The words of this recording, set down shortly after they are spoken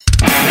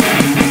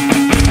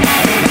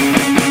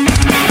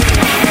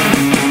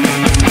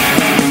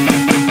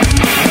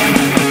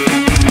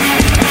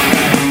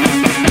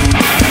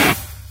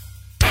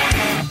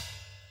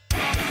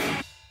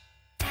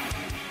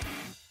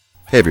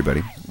Hey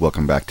everybody,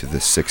 welcome back to the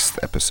 6th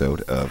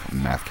episode of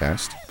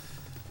Mathcast.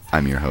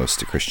 I'm your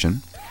host,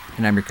 Christian.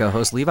 And I'm your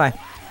co-host, Levi.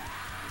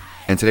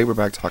 And today we're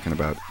back talking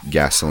about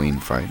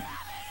Gasoline Fight.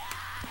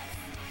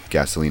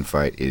 Gasoline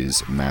Fight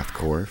is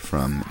mathcore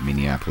from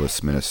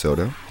Minneapolis,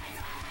 Minnesota.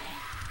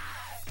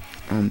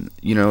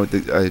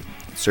 The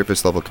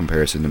surface level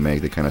comparison to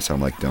make, they kind of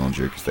sound like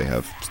Dillinger because they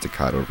have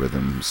staccato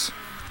rhythms.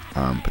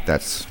 But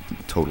that's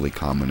totally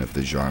common of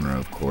the genre,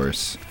 of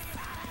course.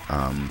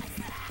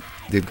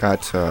 They've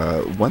got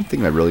one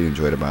thing I really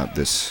enjoyed about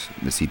this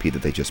EP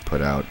that they just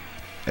put out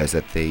is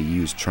that they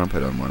used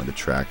trumpet on one of the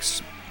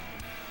tracks.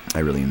 I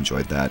really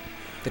enjoyed that.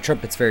 The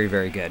trumpet's very,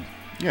 very good.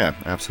 Yeah,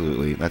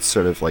 absolutely. That's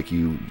sort of like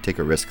you take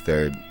a risk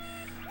there,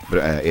 but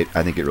I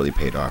think it really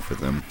paid off for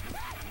them.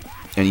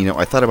 And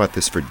I thought about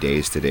this for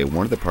days today.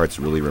 One of the parts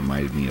really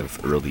reminded me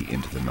of early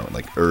into the note,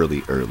 like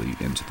early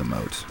into the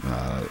note,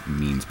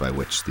 means by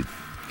which the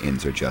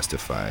ends are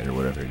justified or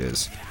whatever it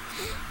is.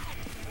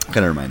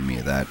 Kind of reminded me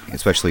of that,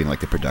 especially in like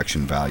the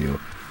production value.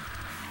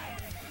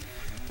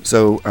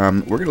 So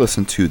we're going to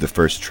listen to the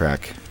first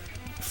track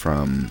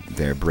from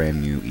their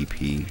brand new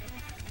EP.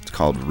 It's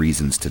called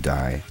Reasons to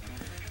Die.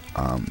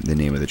 The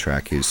name of the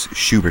track is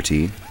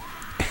Schuberty,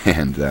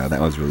 and that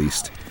was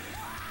released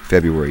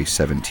February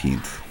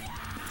 17th,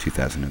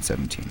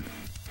 2017.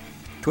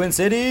 Twin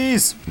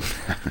Cities!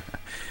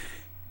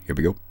 Here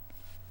we go.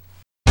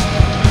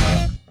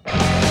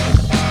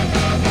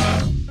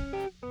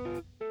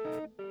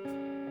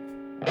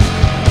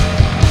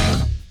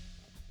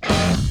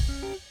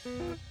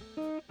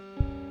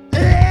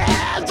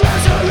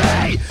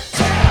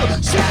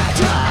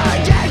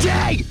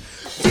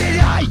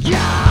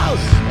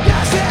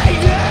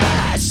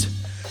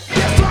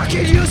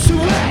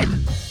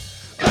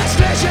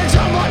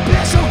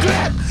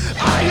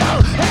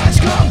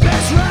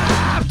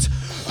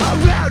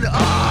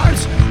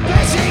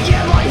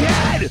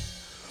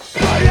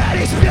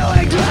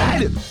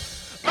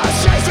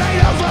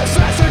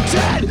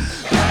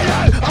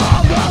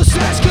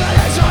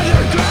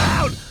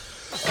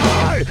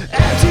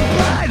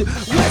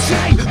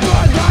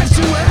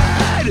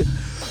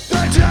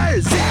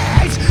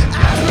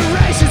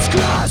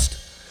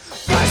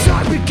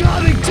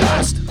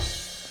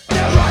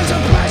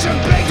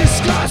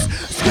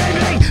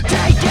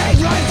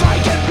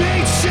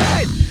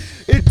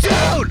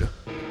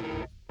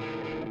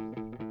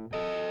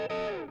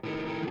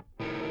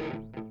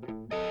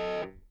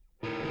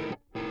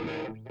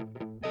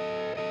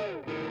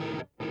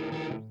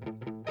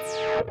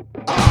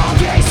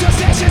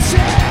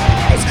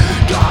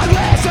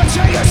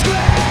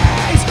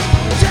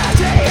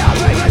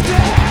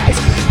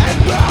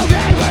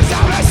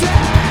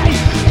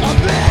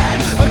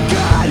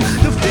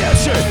 The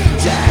future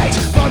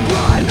takes my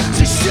blood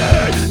to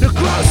shoot the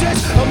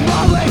closest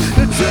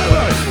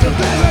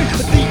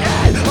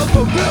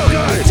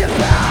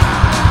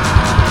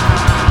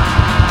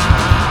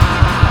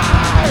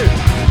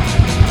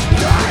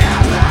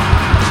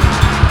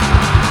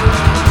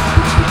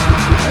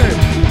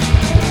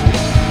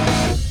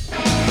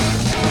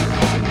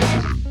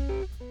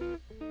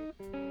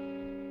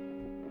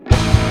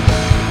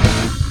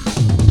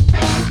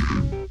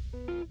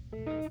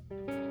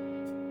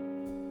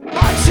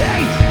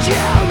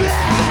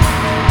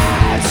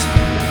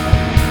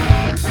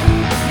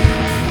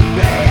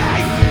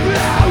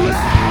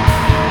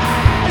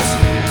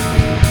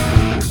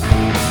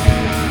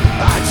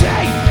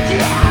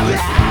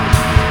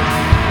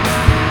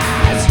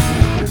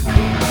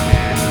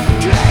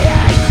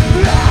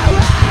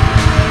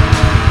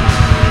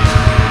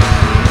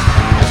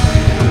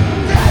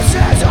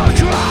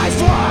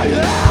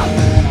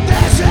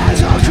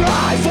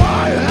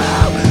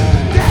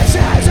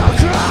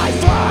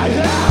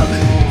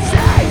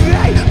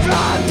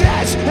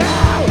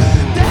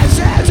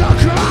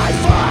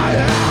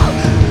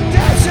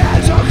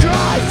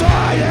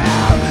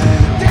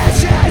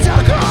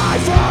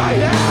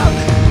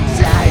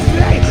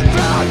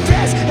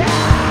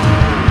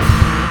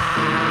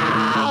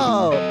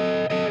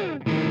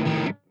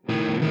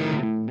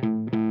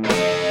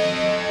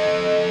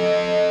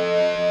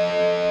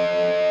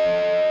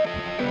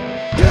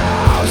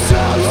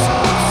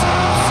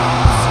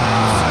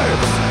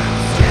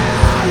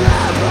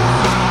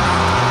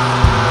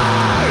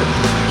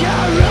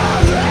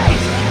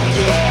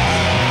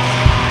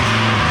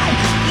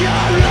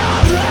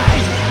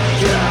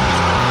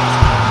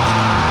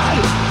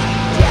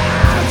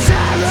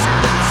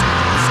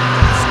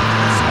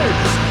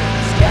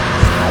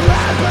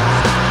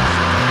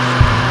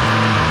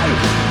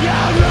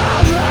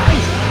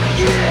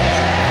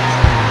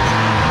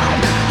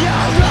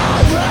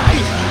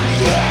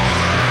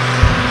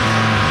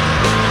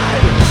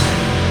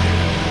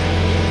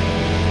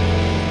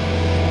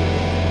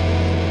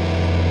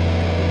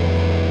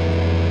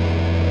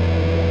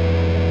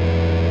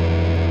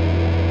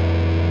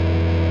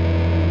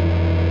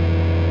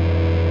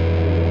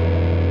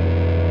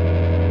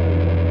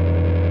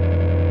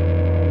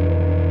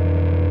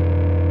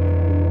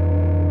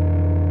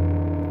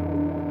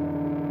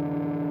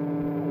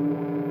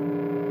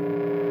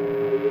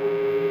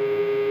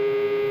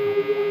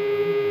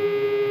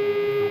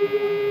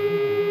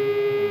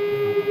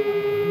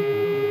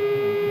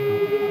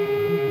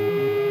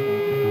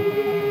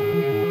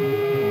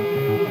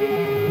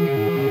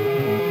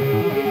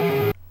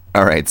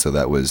All right, so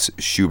that was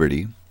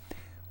Schuberty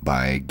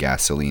by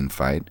Gasoline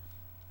Fight,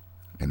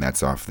 and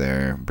that's off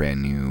their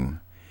brand new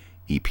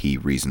EP,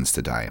 Reasons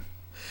to Die.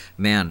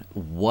 Man,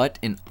 what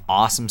an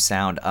awesome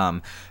sound.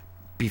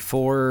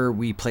 Before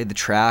we played the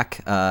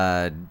track,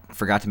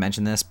 forgot to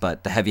mention this,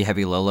 but the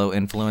heavy Lolo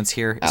influence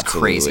here is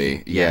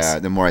crazy. Yeah,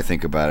 the more I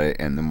think about it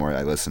and the more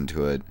I listen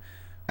to it,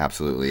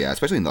 absolutely, yeah.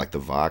 Especially in like the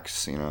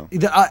Vox,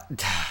 The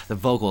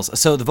vocals.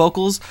 So the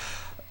vocals,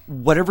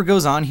 whatever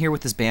goes on here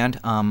with this band,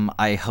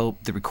 I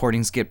hope the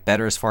recordings get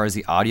better as far as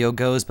the audio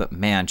goes, but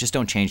man, just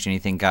don't change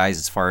anything, guys,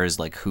 as far as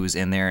like who's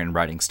in there and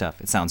writing stuff.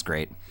 It sounds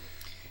great.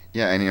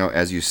 Yeah, and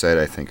as you said,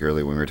 I think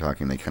earlier when we were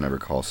talking, they kind of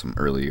recall some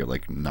earlier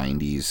like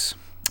 90s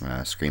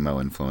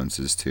screamo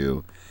influences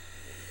too.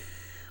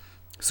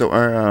 So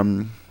our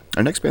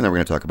next band that we're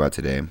going to talk about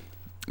today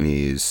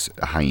is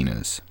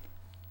Hyenas.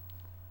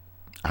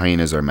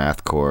 Hyenas are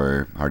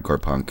mathcore,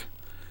 hardcore punk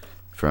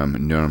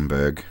from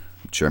Nuremberg,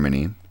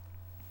 Germany.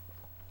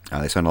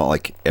 They sound a lot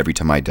like Every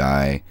Time I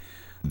Die,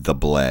 The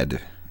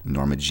Bled,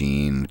 Norma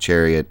Jean,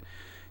 Chariot.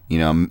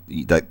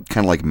 That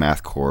kind of like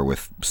mathcore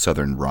with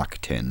southern rock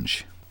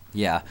tinge.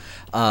 Yeah.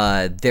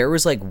 There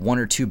was like one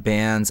or two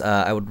bands.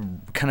 I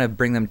would kind of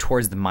bring them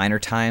towards the minor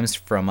times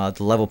from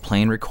the Level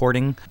Plane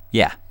recording.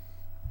 Yeah.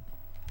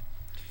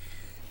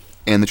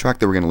 And the track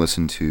that we're going to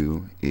listen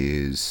to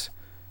is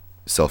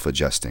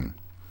Self-Adjusting.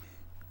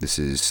 This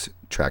is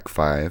track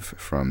 5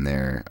 from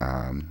their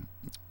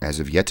as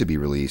of yet to be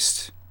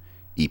released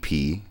EP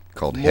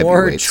called Heavyweights.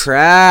 More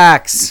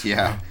tracks!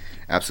 Yeah,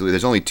 absolutely.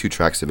 There's only 2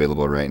 tracks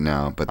available right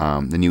now, but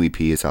the new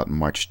EP is out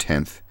March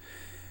 10th.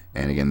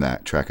 And again,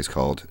 that track is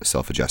called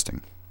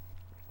Self-Adjusting.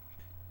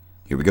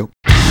 Here we go.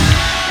 It's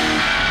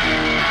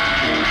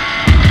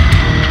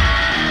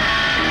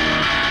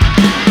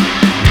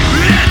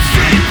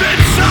deep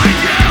inside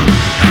you.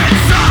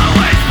 It's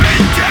always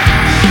been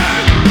there.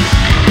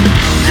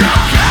 You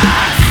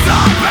can't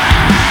stop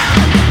it.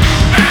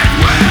 It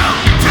will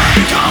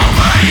take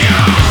over you.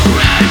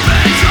 It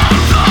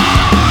becomes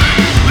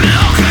hard.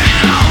 Looking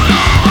out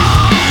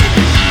alone.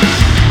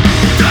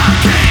 The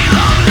king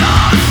of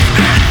lost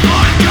and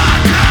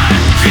forgotten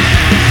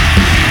years.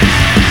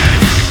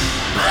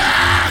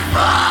 Black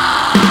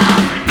fog.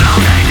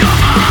 Looking your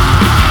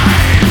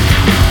mind.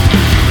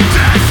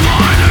 That's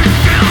why they're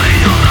feeling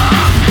your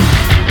love.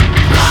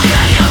 Look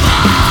at your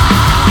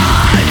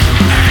mind.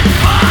 And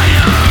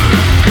fire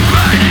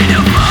burning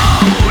your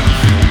bones.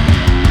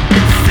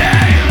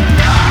 Stay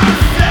alive,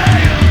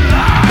 stay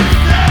alive,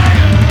 stay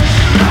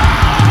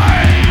alive.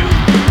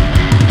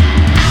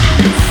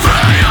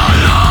 Stay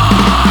alive.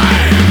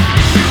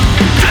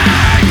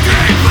 Dig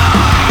deeper.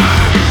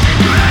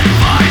 And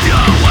find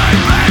your way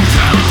back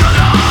to the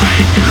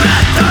light.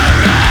 Let the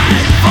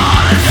rain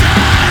fall and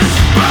says,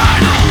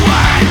 burn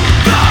away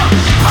the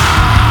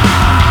past.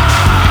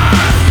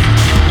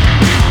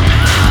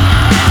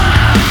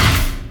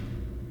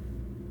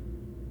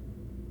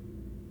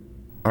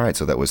 All right,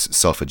 so that was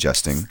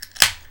Self-Adjusting,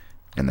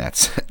 and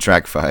that's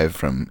track 5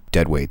 from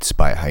Deadweights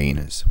by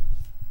Hyenas,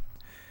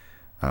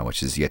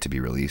 which is yet to be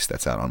released.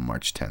 That's out on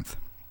March 10th.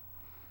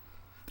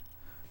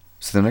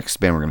 So the next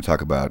band we're going to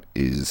talk about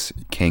is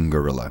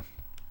Kangorilla.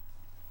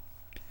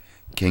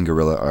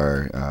 Kangorilla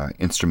are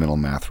instrumental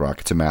math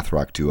rock. It's a math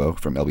rock duo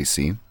from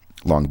LBC,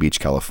 Long Beach,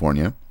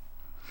 California.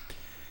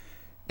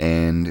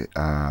 And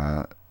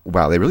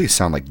wow, they really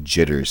sound like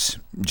Jitters.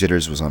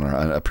 Jitters was on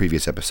a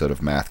previous episode of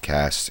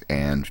Mathcast,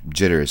 and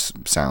Jitters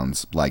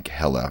sounds like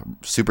hella.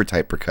 Super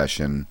tight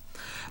percussion.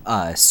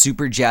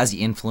 Super jazzy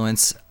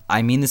influence.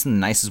 I mean this in the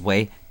nicest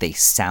way. They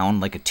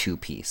sound like a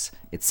two-piece.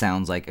 It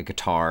sounds like a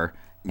guitar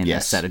and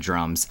Yes. a set of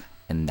drums,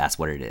 and that's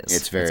what it is.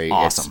 It's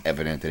awesome. It's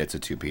evident that it's a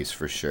two-piece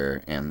for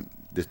sure, and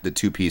the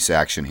two-piece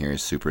action here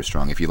is super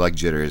strong. If you like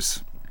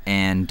Jitters,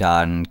 And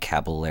Don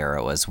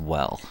Caballero as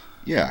well.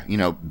 yeah,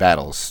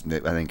 Battles. I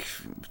think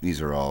these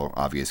are all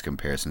obvious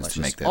comparisons to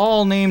make that.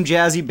 All name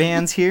jazzy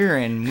bands here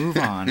and move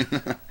on.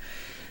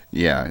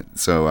 Yeah,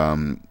 so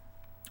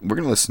we're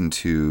going to listen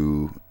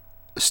to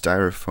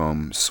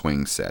Styrofoam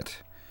Swing Set,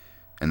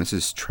 and this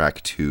is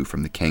track 2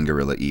 from the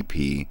Kangorilla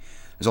EP.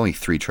 There's only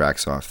 3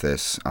 tracks off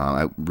this.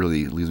 It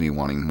really leaves me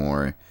wanting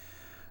more,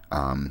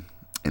 and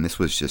this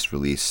was just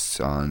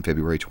released on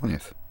February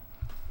 20th.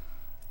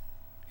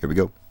 Here we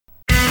go.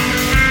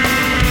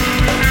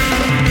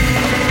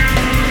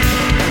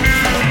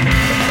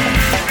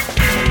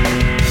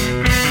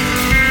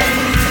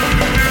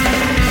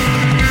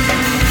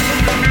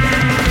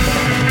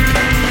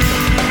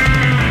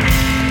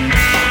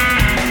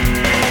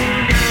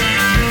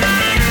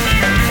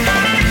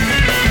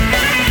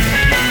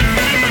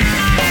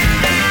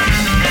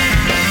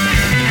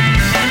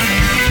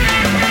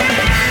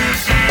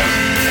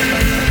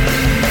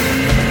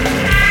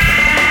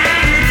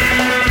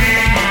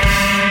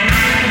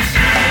 It's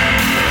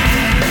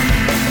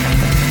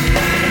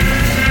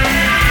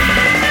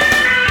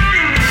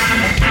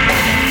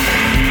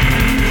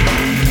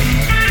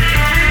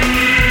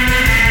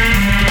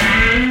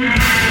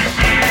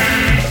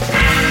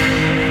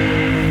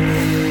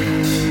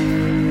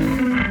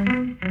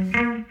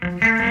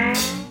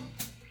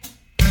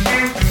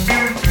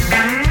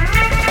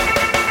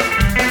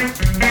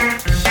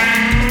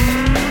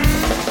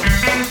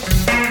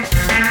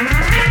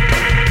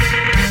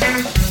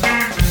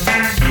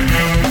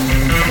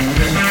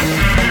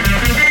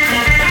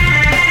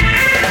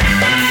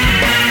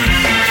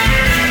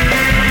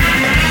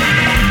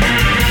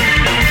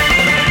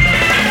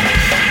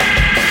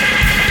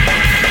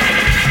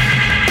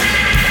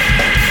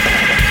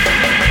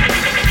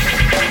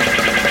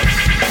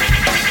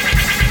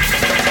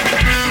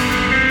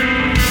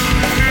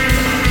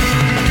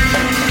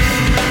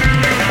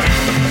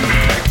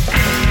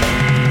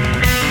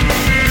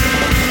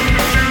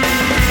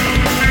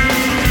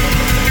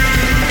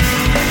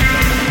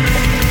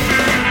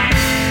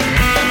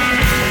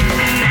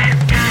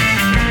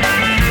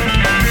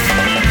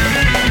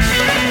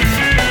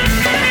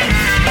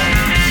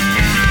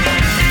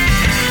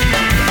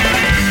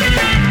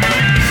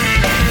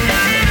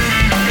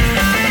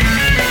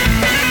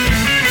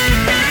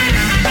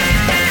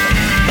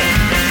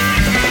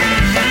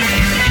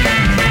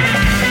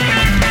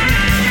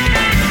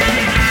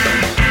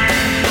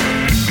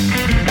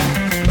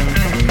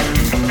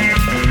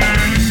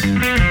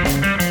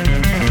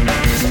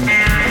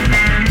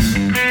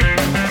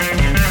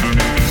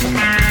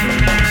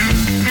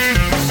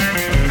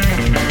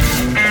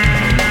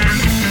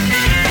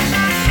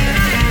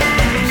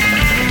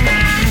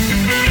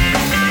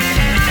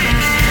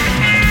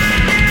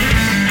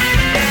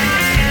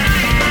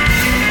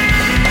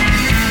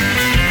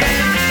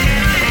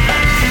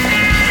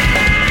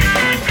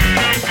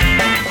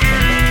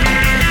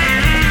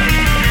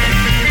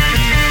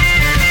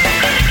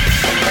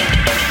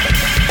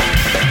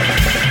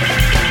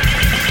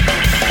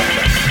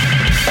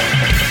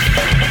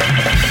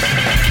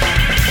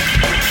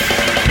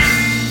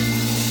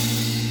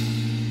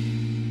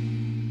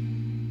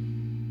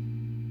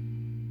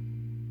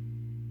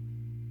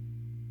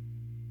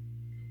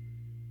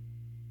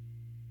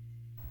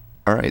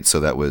All right, so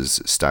that was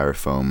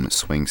Styrofoam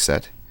Swing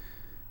Set,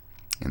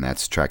 and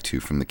that's track 2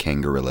 from the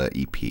Kangorilla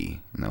EP,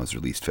 and that was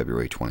released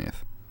February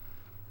 20th.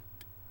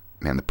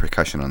 Man, the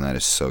percussion on that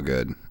is so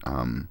good.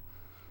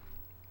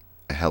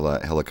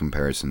 Hella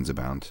comparisons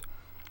abound.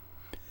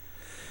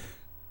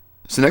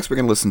 So next we're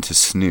going to listen to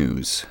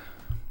Snooze.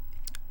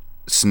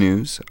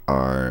 Snooze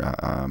are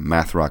a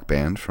math rock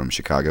band from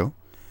Chicago.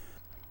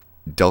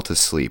 Delta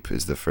Sleep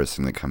is the first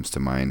thing that comes to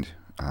mind.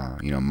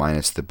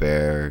 Minus the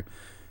Bear,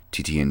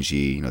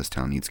 TTNG, This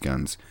Town Needs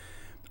Guns.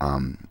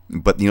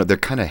 But, they're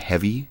kind of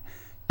heavy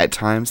at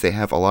times. They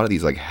have a lot of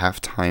these, like,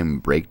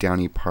 halftime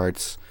breakdown-y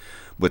parts,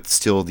 with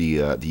still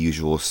the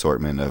usual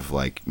assortment of,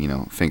 like,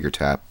 finger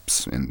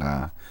taps and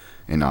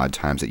odd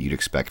times that you'd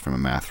expect from a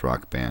math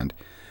rock band.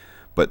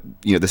 But,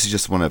 this is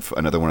just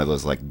another one of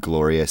those, like,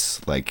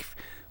 glorious, like,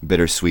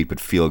 bittersweet but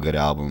feel-good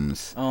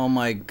albums. Oh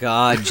my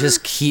God,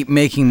 just keep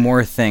making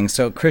more things.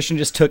 So Christian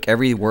just took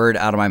every word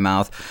out of my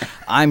mouth.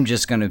 I'm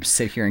just going to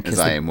sit here and kiss As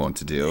I am wont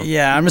to do.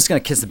 Yeah, I'm just going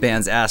to kiss the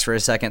band's ass for a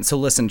second. So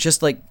listen,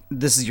 just like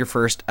this is your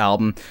first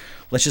album,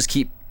 let's just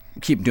keep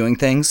doing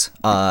things.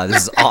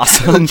 This is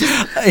awesome.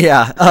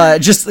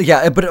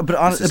 But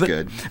honestly, is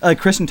good.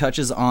 Christian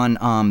touches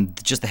on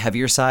just the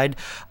heavier side,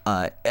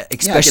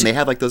 especially. Yeah, again, they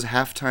have like those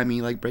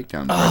half-timey like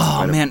breakdown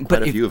parts.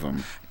 Quite a few of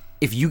them.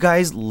 If you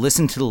guys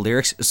listen to the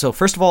lyrics, so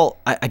first of all,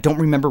 I don't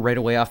remember right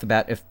away off the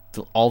bat if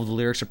all of the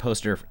lyrics are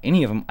posted or if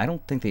any of them. I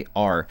don't think they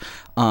are.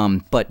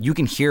 But you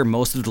can hear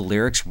most of the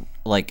lyrics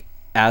like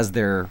as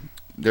they're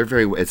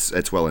very.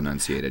 It's well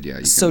enunciated.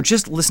 Yeah.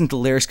 Just listen to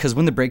the lyrics because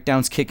when the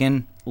breakdowns kick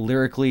in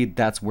lyrically,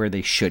 that's where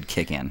they should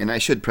kick in. And I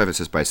should preface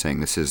this by saying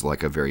this is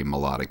like a very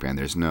melodic band.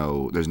 There's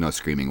no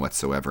screaming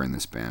whatsoever in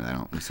this band. I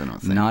don't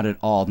think. Not at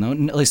all.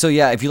 No. So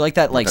yeah, if you like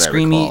that like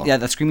screamy,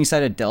 that screamy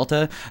side of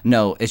Delta,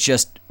 no, it's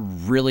just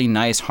really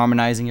nice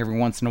harmonizing every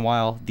once in a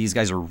while. These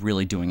guys are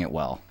really doing it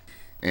well.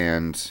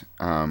 And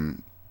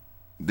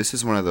this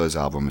is one of those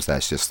albums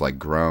that's just like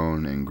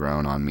grown and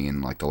grown on me in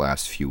like the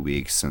last few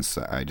weeks since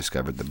I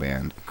discovered the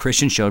band.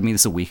 Christian showed me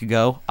this a week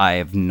ago. I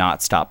have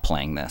not stopped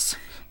playing this.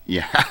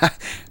 Yeah,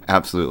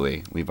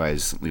 absolutely.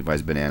 Levi's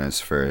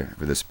bananas for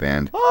this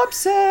band.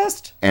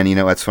 Obsessed. And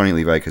it's funny,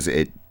 Levi, because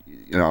it,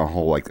 a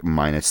whole like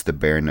minus the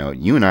Bear note.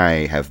 You and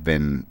I have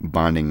been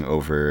bonding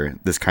over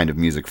this kind of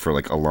music for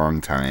like a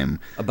long time.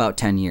 About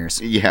 10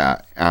 years.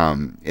 Yeah.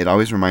 It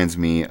always reminds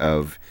me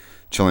of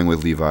chilling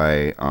with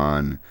Levi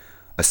on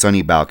a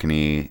sunny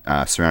balcony,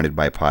 surrounded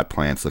by pot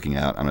plants, looking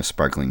out on a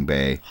sparkling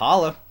bay.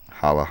 Holla.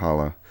 Holla,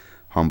 holla.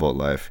 Humboldt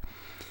life.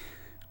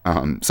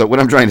 So what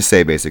I'm trying to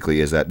say basically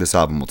is that this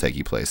album will take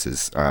you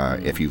places.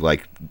 If you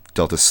like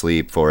Delta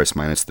Sleep, Forest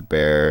minus the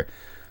Bear,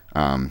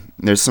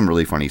 there's some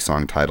really funny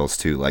song titles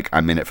too, like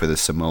I'm in it for the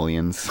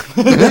Simoleons.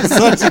 That's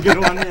such a good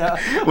one,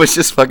 yeah. Which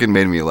just fucking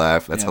made me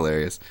laugh. That's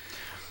hilarious.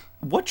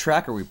 What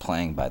track are we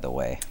playing, by the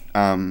way?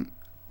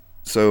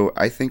 So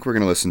I think we're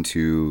gonna listen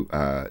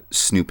to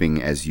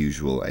Snooping as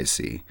Usual. I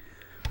see.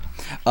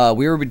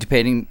 We were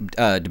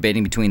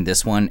debating between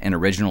this one and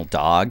Original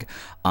Dog.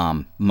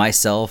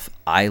 Myself,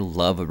 I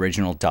love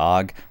Original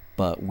Dog,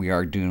 but we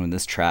are doing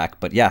this track.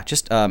 But yeah,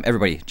 just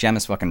everybody jam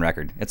this fucking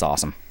record. It's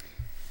awesome.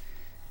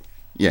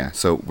 Yeah,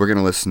 so we're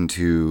gonna listen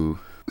to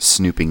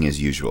Snooping as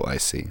Usual. I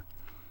see,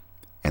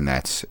 and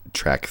that's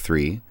track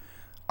 3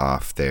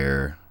 off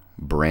their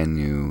brand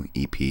new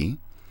EP,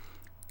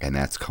 and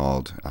that's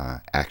called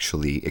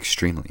Actually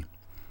Extremely,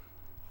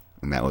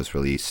 and that was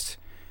released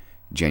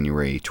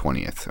January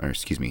 28th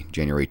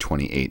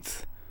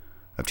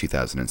of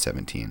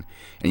 2017.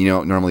 And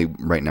normally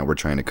right now we're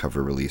trying to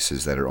cover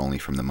releases that are only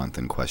from the month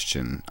in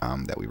question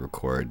that we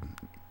record.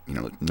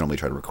 Normally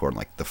try to record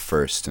like the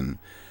first and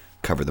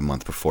cover the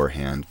month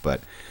beforehand,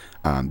 but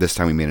this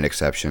time we made an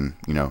exception.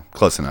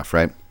 Close enough,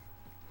 right?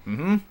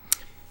 Mm-hmm.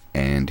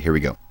 And here we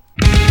go.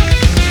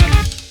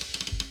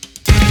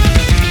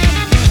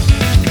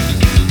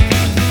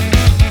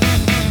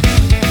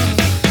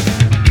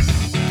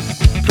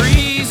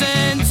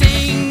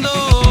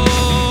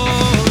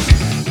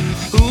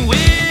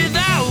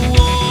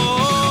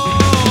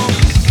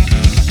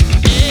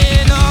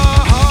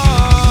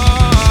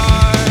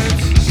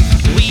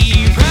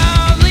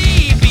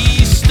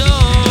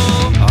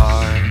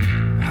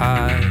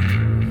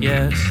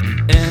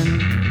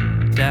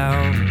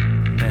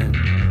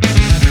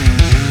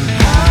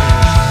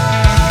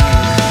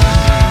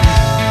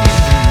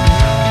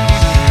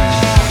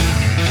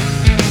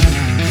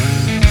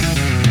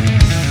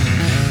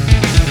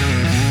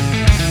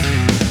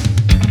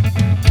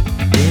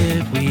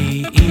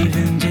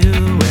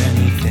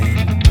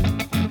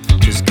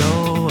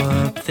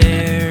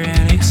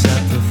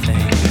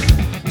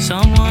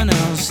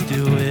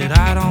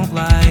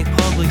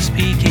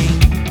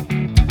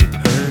 Speaking,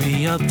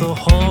 hurry up, the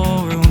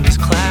whole room is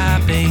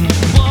clapping.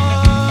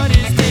 Whoa.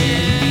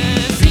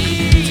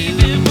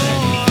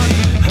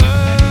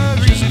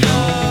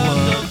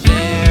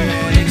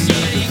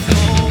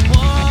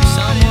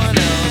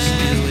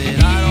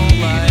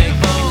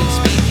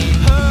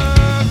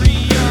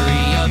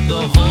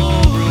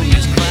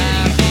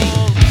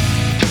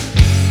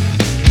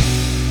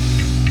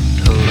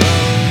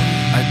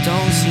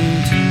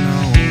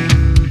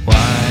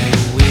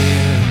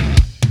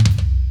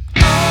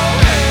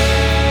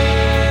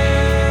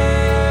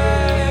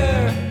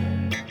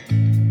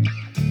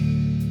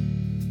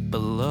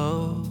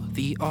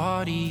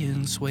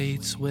 audience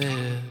waits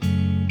with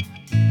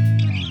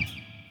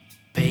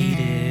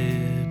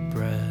bated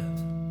breath.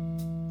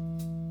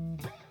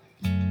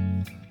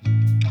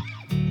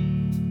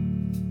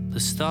 The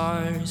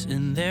stars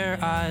in their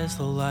eyes,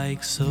 the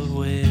likes of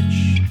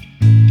which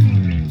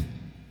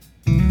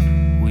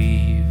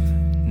we've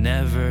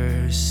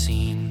never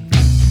seen.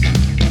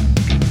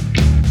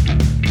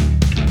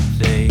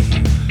 They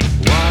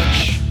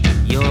watch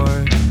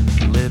your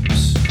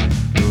lips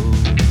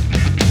move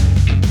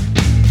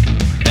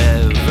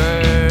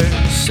ever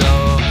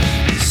so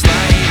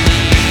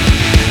slightly,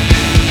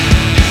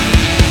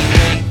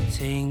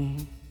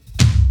 waiting.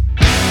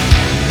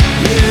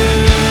 You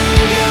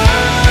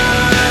guys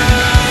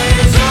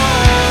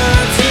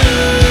are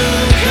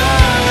too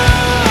kind.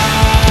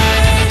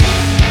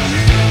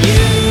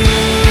 You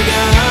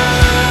guys I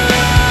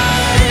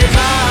can't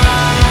find.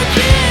 You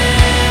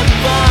guys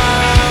are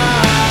too kind.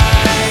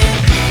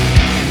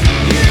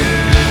 You guys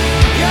I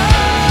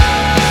can't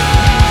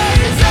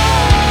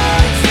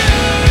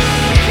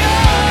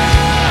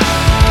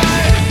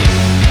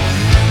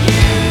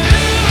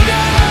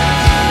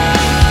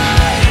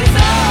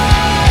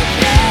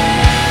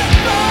find.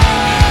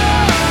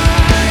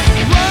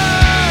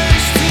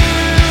 Words to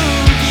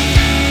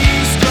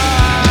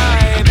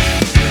describe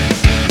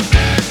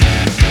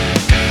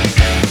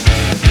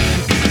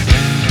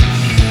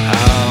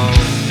how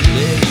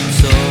little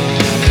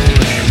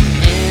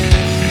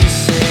and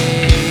insignificant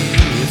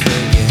this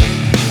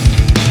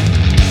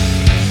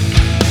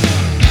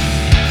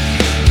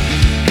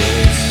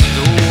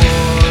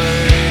world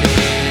is.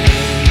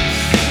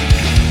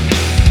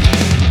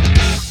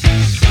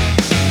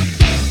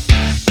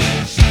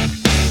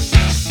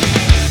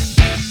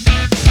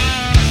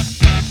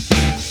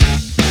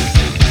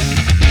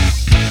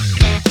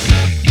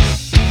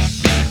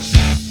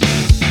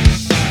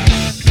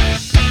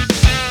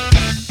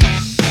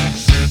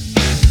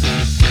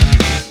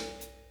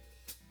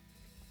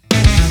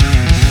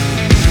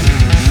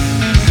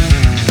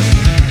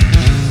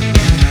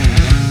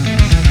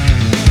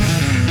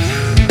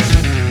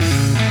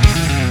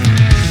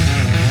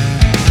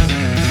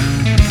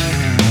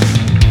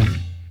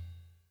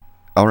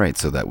 Alright,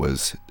 so that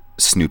was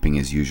Snooping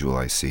as Usual,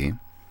 I See,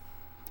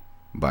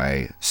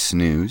 by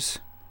Snooze.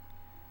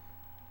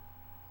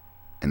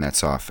 And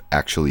that's off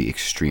Actually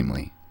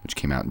Extremely, which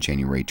came out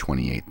January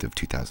 28th of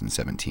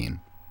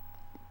 2017.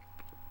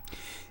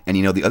 And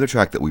you know, the other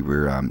track that we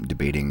were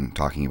debating,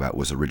 talking about,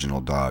 was Original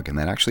Dog, and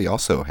that actually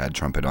also had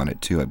trumpet on it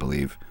too, I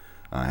believe.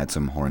 Had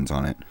some horns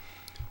on it.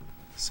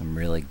 Some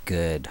really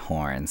good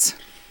horns.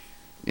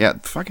 Yeah,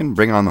 fucking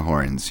bring on the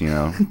horns, you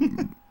know.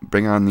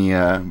 bring on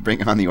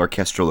the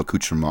orchestral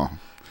accoutrement.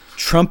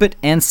 Trumpet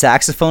and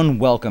saxophone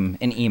welcome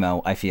in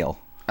emo, I feel.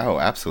 Oh,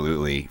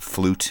 absolutely.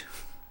 Flute,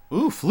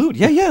 Ooh, flute.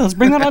 Yeah, let's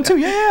bring that on too.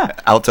 Yeah.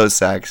 alto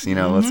sax, you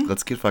know,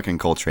 let's get fucking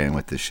Coltrane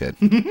with this shit.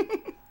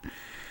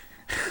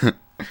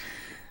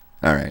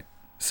 All right.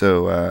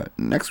 So,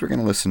 next we're going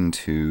to listen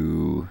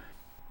to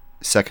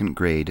Second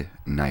Grade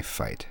Knife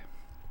Fight.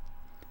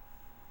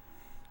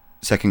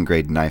 Second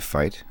Grade Knife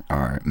Fight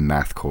are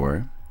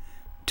mathcore,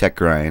 tech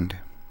grind,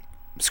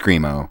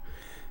 screamo,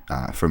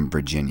 from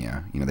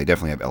Virginia. You know, they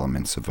definitely have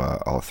elements of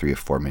all three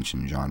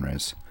aforementioned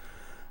genres.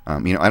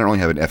 You know, I don't really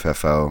have an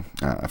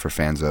FFO for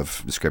fans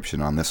of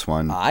description on this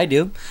one. I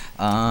do.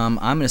 I'm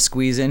going to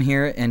squeeze in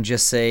here and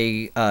just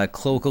say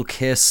Cloacal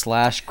Kiss /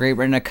 Great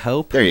Redneck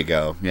Hope. There you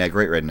go. Yeah,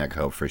 Great Redneck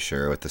Hope for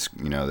sure. With the,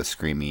 you know, the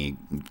screamy,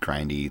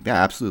 grindy.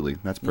 Yeah, absolutely.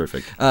 That's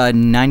perfect.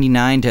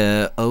 99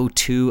 to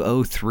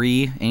 02,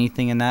 03,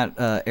 anything in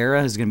that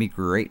era is going to be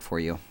great for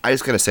you. I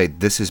just gotta say,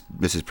 this is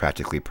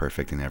practically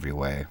perfect in every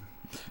way.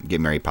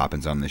 Get Mary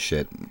Poppins on this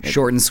shit.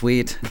 Short and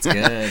sweet. It's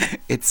good.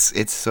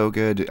 It's so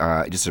good.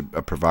 Just a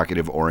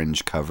provocative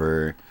orange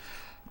cover.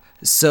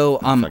 So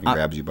Fucking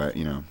grabs you by,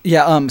 you know.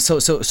 Yeah,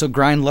 so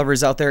grind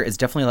lovers out there, it's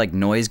definitely like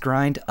noise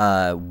grind.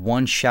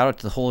 One shout out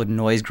to the whole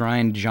noise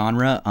grind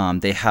genre.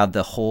 They have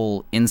the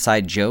whole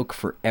inside joke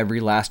for every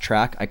last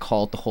track. I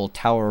call it the whole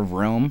Tower of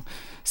Rome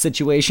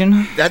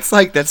situation. That's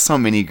so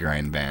many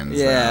grind bands.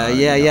 Yeah.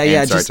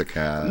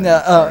 Antarctica.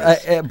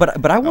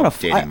 But I want I'm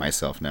dating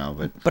myself now,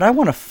 but I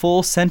want a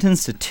full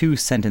sentence to 2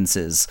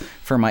 sentences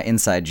for my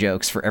inside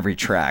jokes for every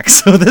track.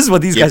 So this is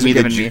what these guys are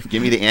giving me.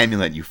 Give me the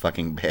amulet, you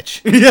fucking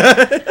bitch.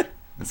 Yeah.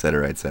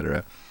 Etc.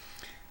 Etc.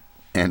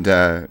 And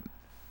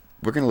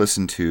we're gonna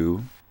listen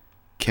to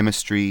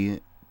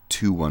Chemistry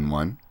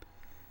 211.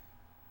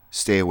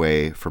 Stay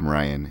away from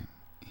Ryan.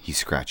 He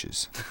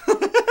scratches.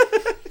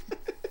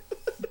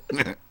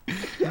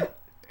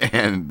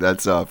 And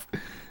that's off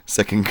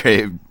second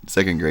grade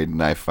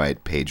knife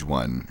fight page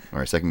 1,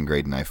 or second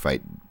grade knife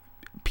fight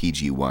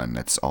PG1.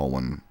 That's all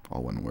one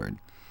word.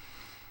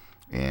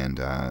 And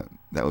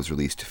that was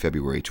released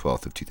February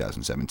 12th of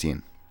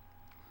 2017.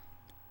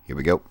 Here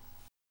we go.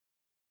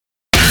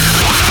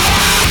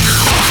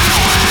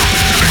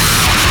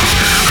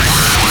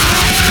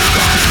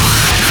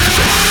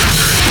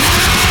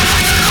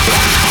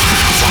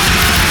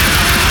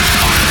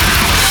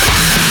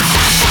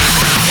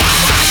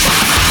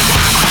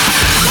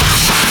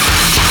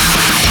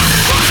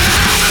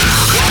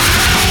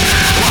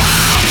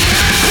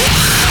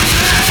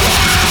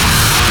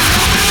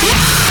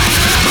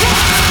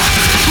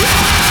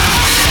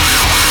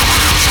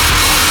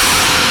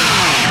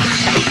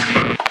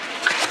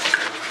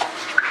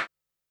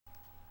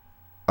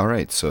 All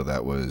right, so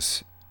that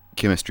was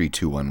Chemistry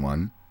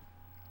 211.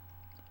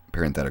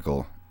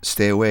 Parenthetical,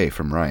 stay away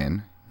from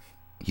Ryan.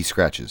 He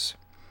scratches.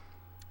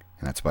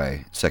 And that's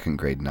by Second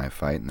Grade Knife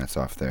Fight, and that's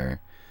off their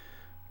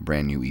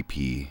brand new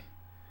EP,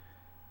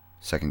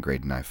 Second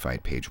Grade Knife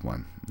Fight, page 1.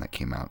 And that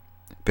came out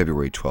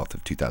February 12th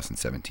of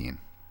 2017.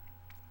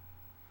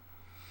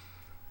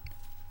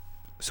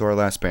 So our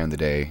last band of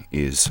the day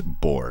is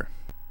Bore.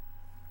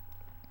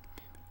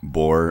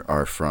 Bore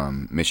are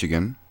from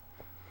Michigan.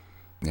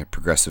 They're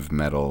progressive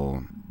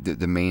metal.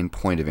 The main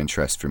point of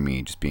interest for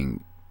me, just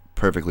being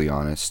perfectly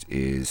honest,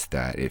 is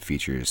that it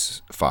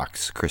features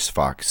Fox, Chris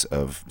Fox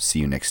of See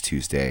You Next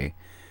Tuesday,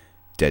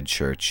 Dead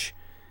Church,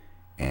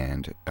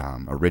 and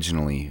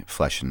originally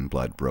Flesh and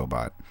Blood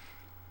Robot.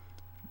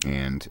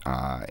 And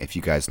if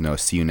you guys know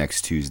See You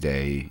Next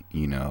Tuesday,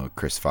 you know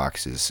Chris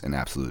Fox is an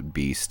absolute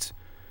beast.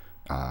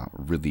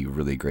 Really,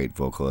 really great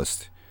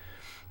vocalist.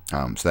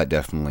 So that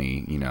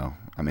definitely,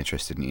 I'm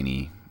interested in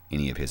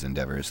any of his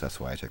endeavors.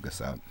 That's why I checked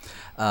this out.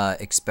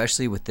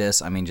 Especially with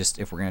this, I mean, just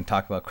if we're going to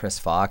talk about Chris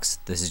Fox,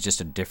 this is just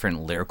a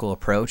different lyrical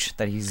approach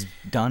that he's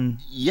done.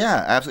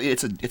 Yeah,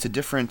 absolutely. It's a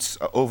difference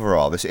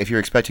overall. This, if you're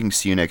expecting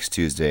See You Next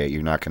Tuesday,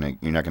 you're not gonna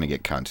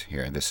get cunt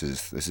here. This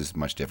is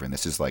much different.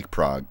 This is like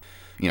prog,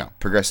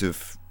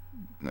 progressive,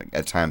 like,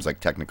 at times like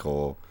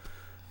technical,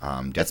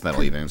 death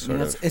metal even sort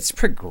of. It's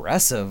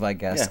progressive, I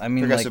guess. Yeah, I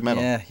mean, progressive like,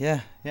 metal.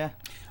 Yeah.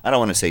 I don't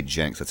want to say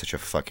Jinx. That's such a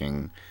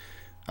fucking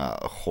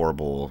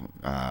horrible.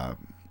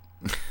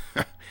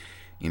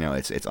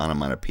 It's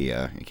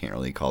onomatopoeia. You can't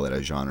really call it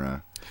a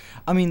genre.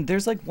 I mean,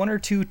 there's like one or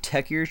two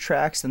techier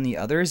tracks than the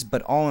others,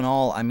 but all in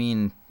all, I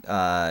mean,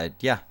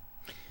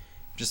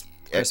 just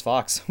Chris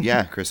Fox.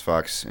 Yeah, Chris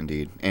Fox,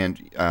 indeed. And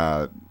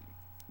the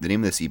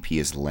name of this EP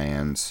is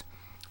Lands.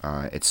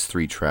 It's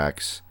 3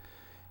 tracks,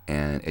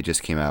 and it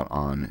just came out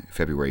on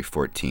February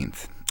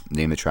 14th. The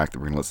name of the track that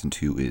we're going to listen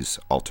to is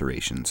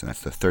Alterations, and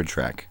that's the 3rd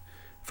track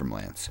from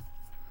Lands.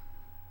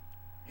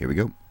 Here we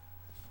go.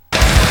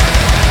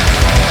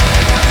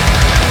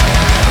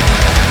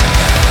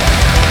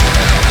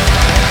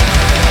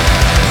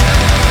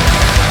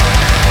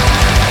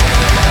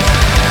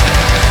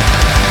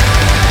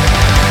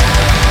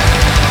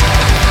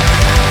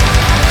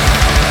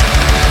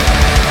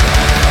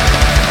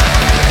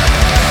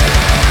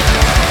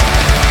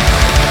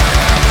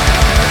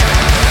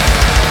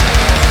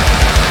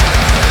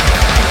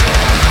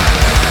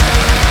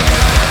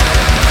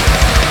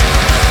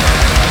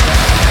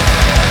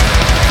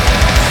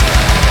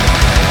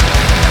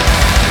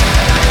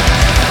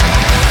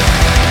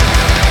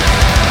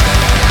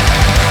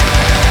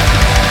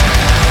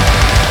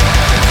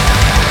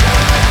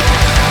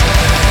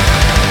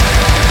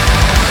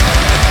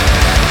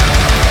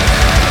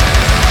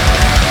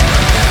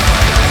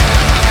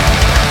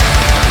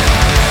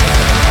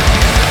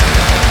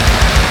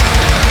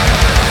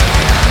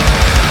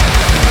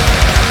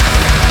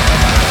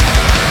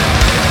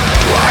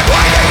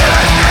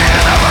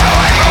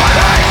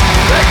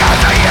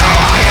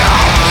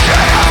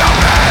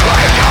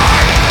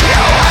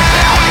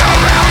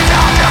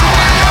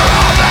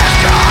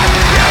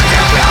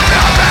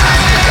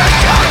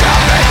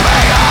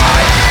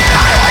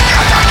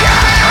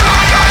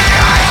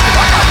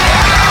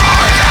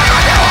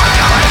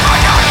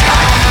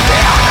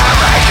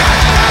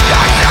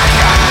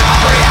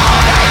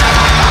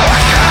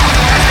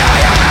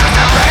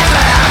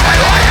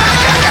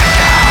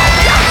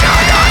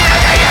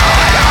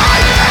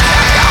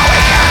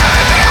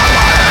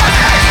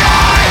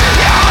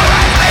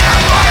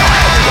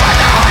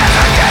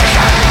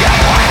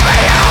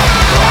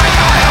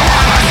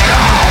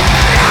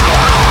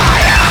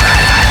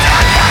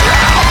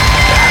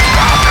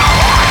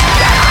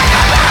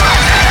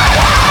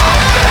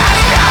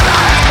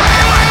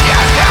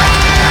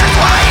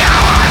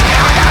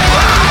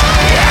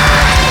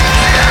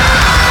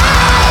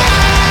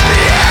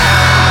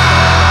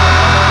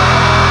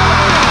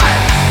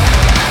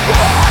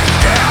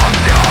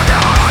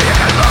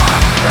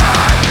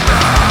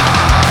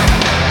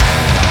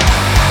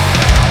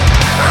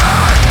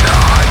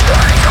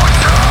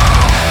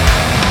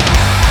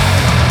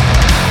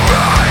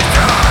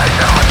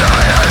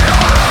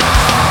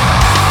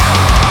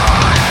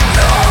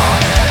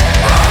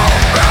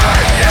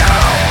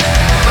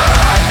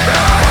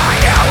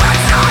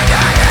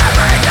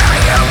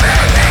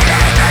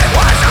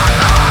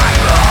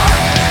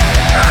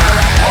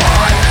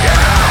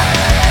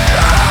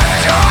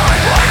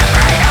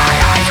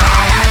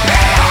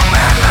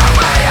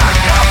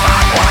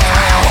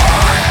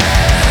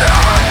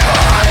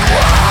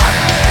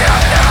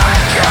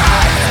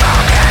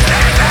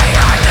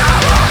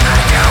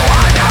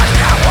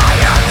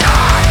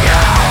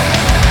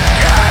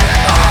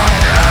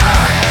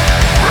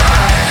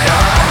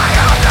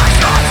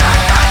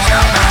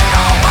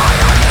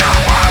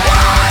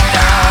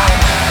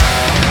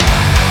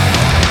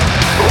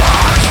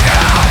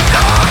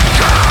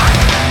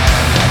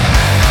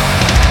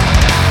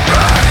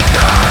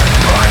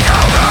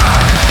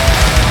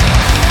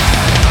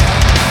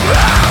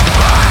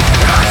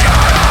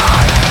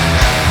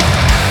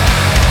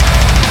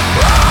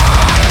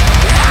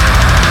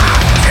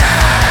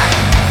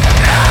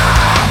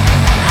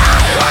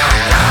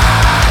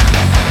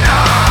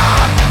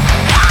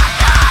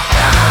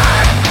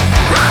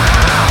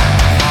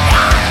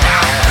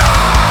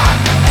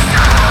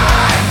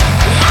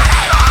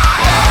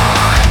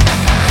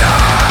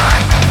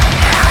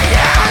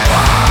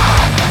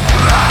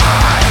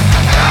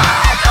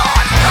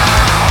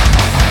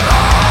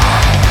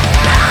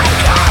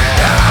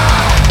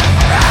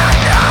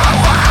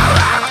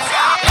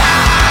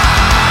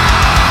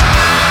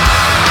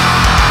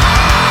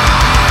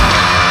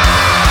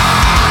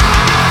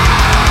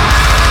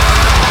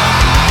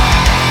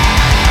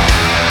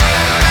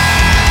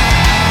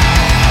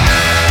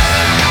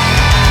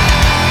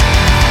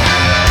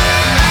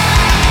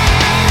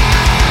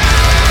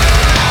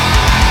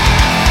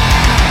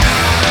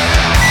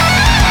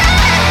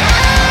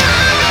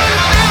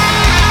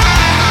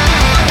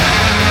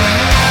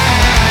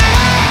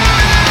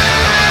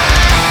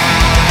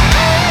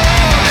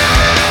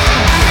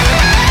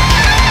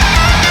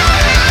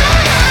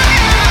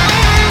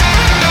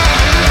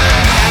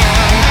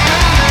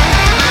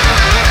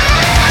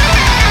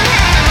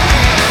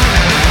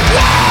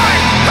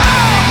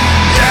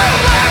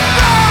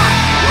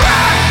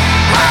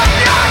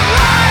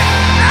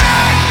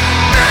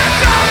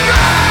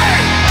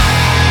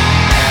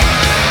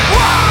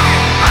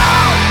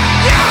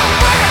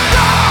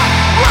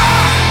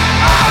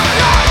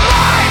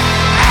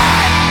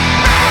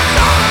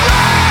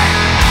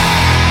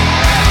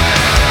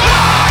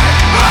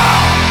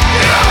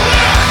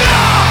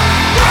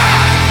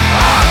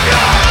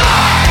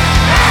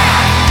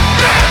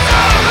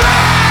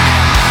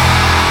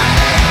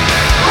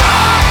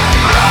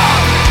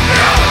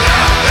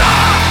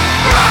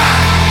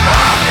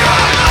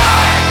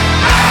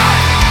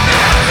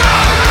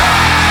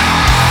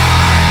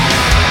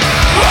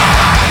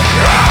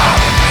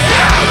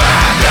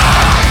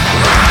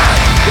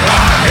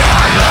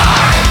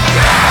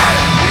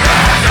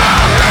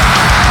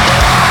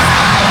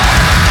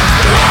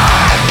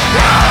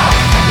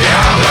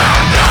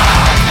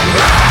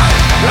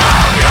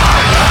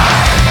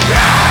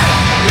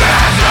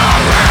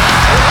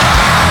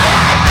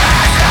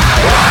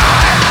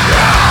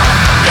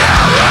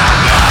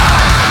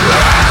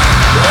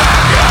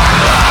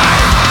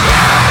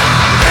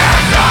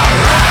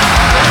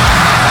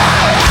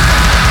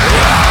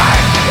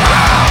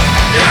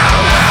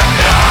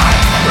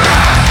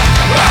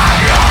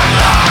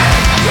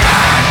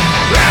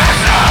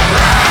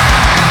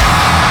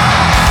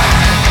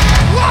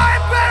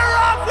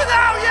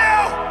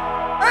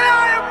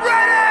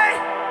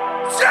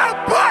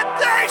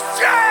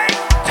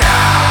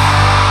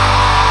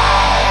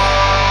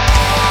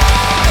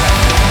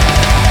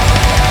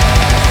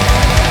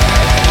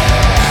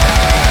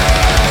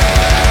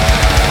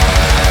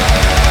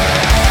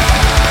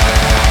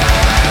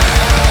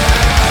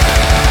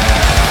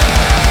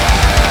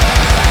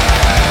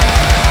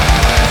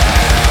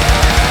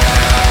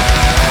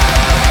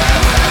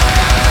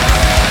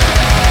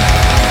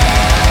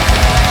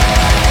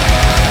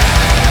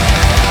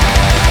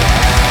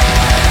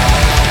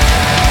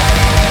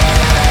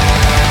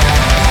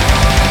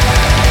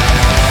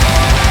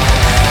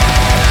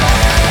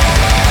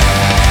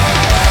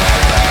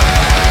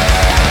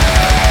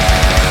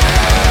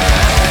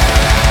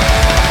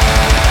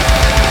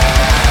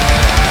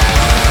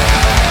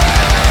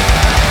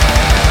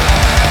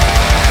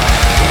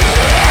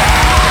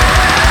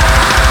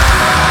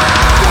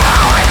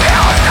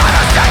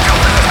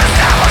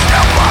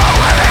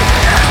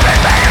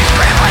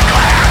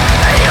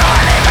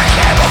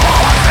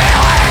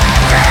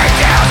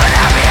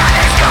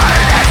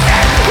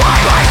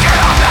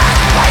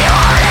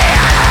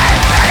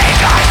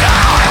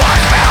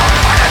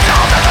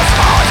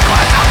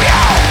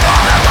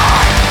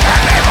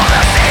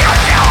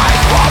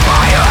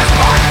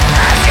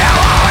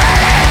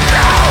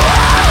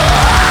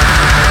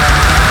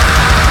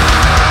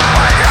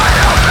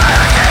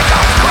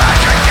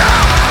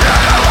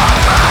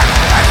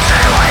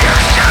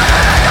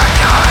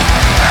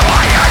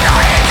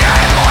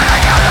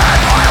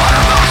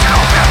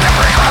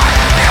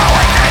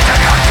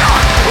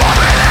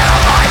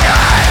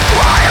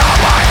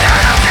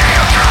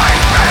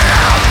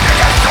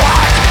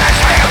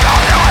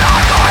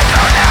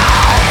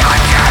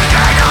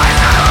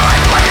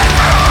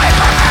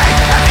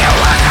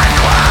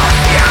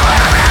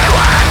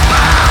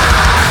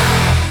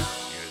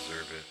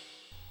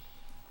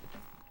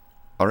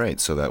 right,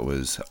 so that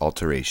was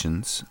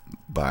Alterations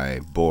by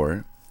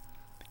Boar,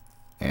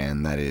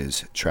 and that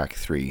is track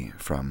 3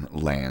 from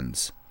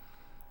Lands,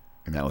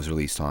 and that was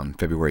released on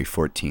February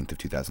 14th of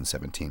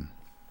 2017.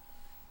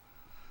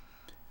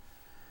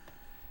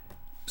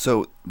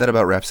 So that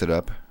about wraps it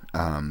up.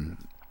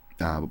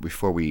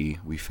 Before we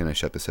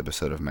finish up this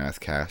episode of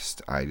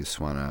Mathcast, I just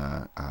want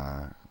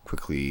to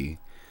quickly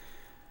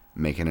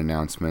make an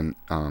announcement.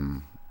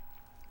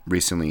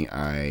 Recently,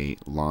 I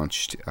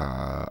launched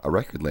a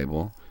record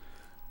label.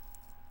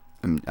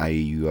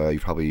 You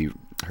probably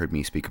heard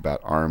me speak about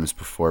ARMS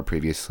before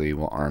previously.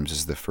 Well, ARMS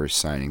is the first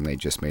signing. They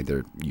just made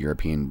their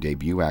European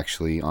debut,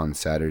 actually, on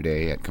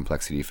Saturday at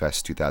Complexity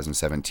Fest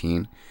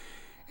 2017.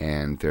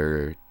 And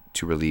they're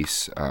to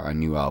release a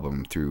new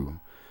album through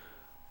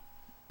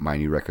my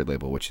new record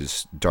label, which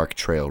is Dark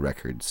Trail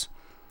Records.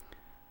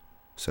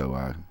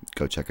 So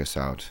go check us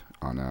out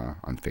on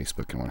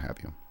Facebook and what have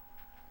you.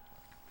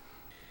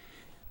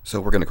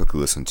 So we're going to quickly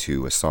listen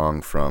to a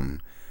song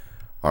from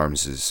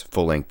ARMS'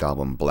 full-length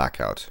album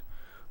Blackout,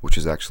 which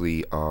is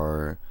actually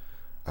our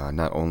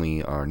not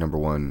only our number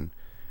one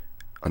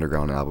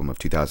underground album of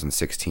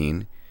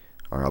 2016,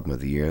 our album of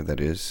the year, that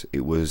is.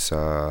 It was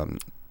the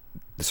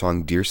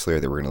song Deerslayer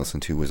that we're going to listen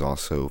to was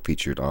also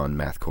featured on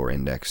Mathcore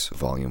Index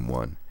Volume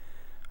 1,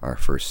 our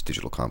first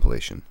digital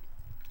compilation.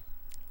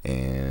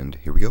 And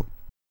here we go.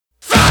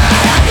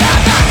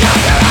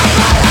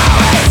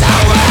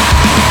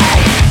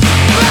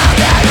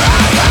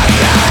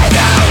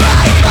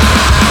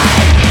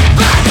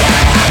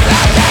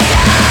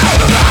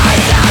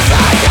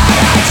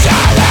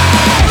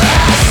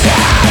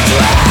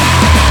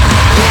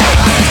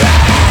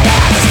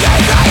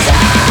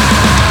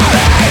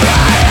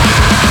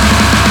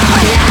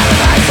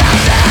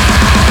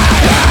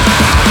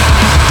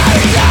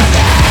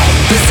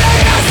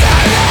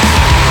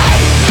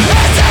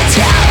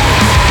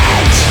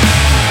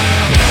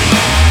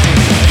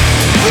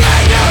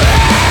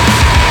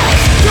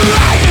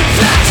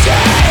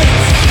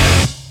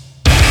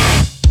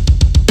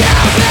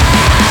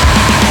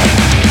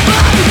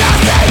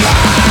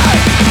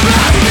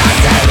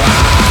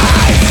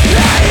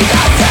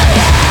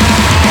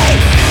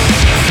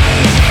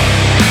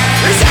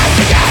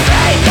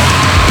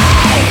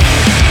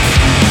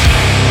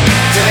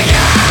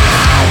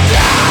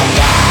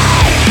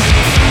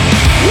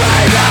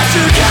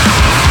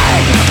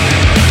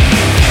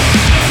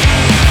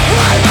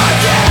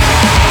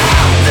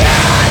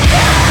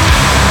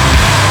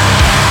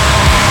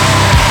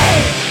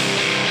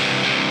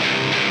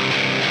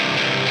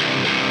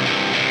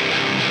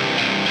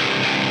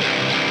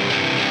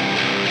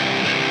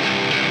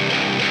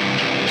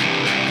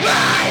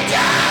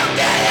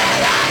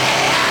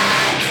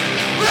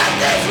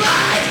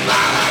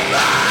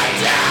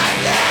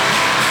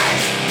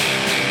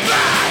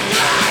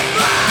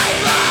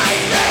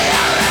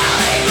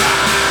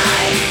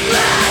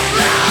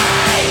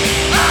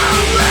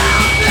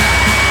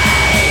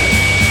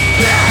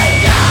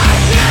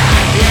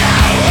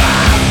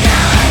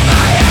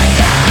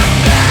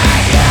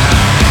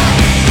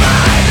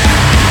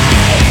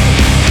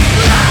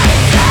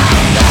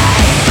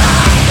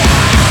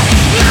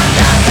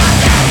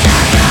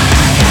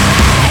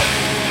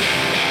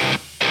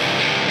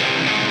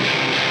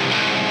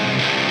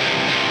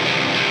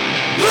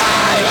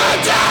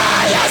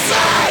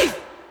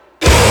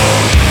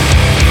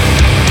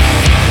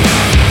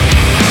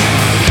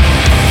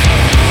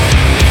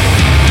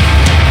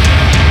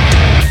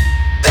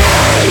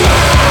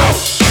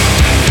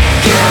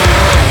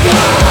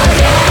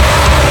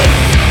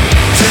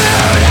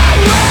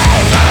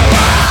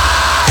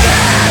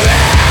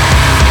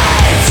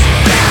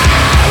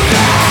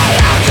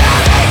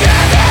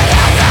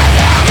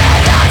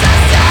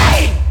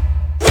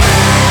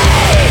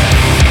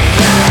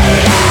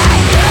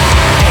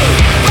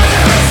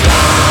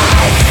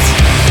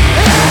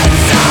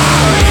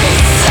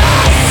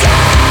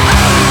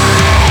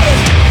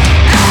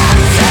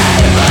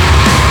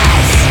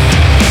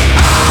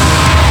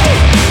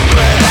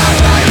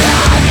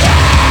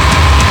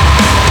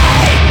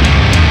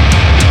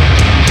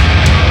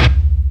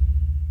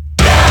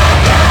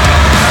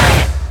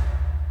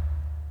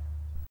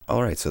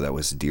 So that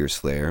was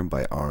Deerslayer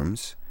by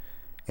ARMS,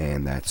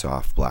 and that's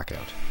off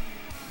Blackout.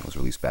 It was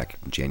released back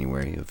in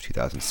January of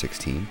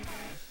 2016.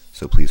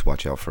 So please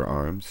watch out for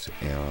ARMS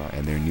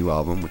and their new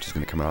album, which is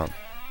going to come out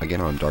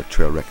again on Dark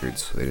Trail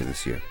Records later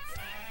this year.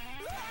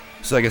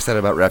 So I guess that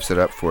about wraps it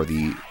up for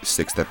the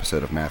 6th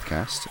episode of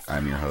Mathcast.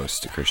 I'm your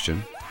host,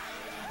 Christian.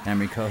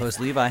 I'm your co-host,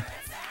 Levi.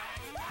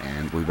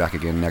 And we'll be back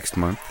again next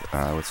month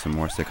with some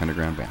more sick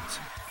underground bands.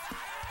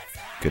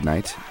 Good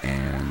night,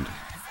 and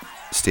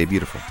stay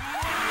beautiful.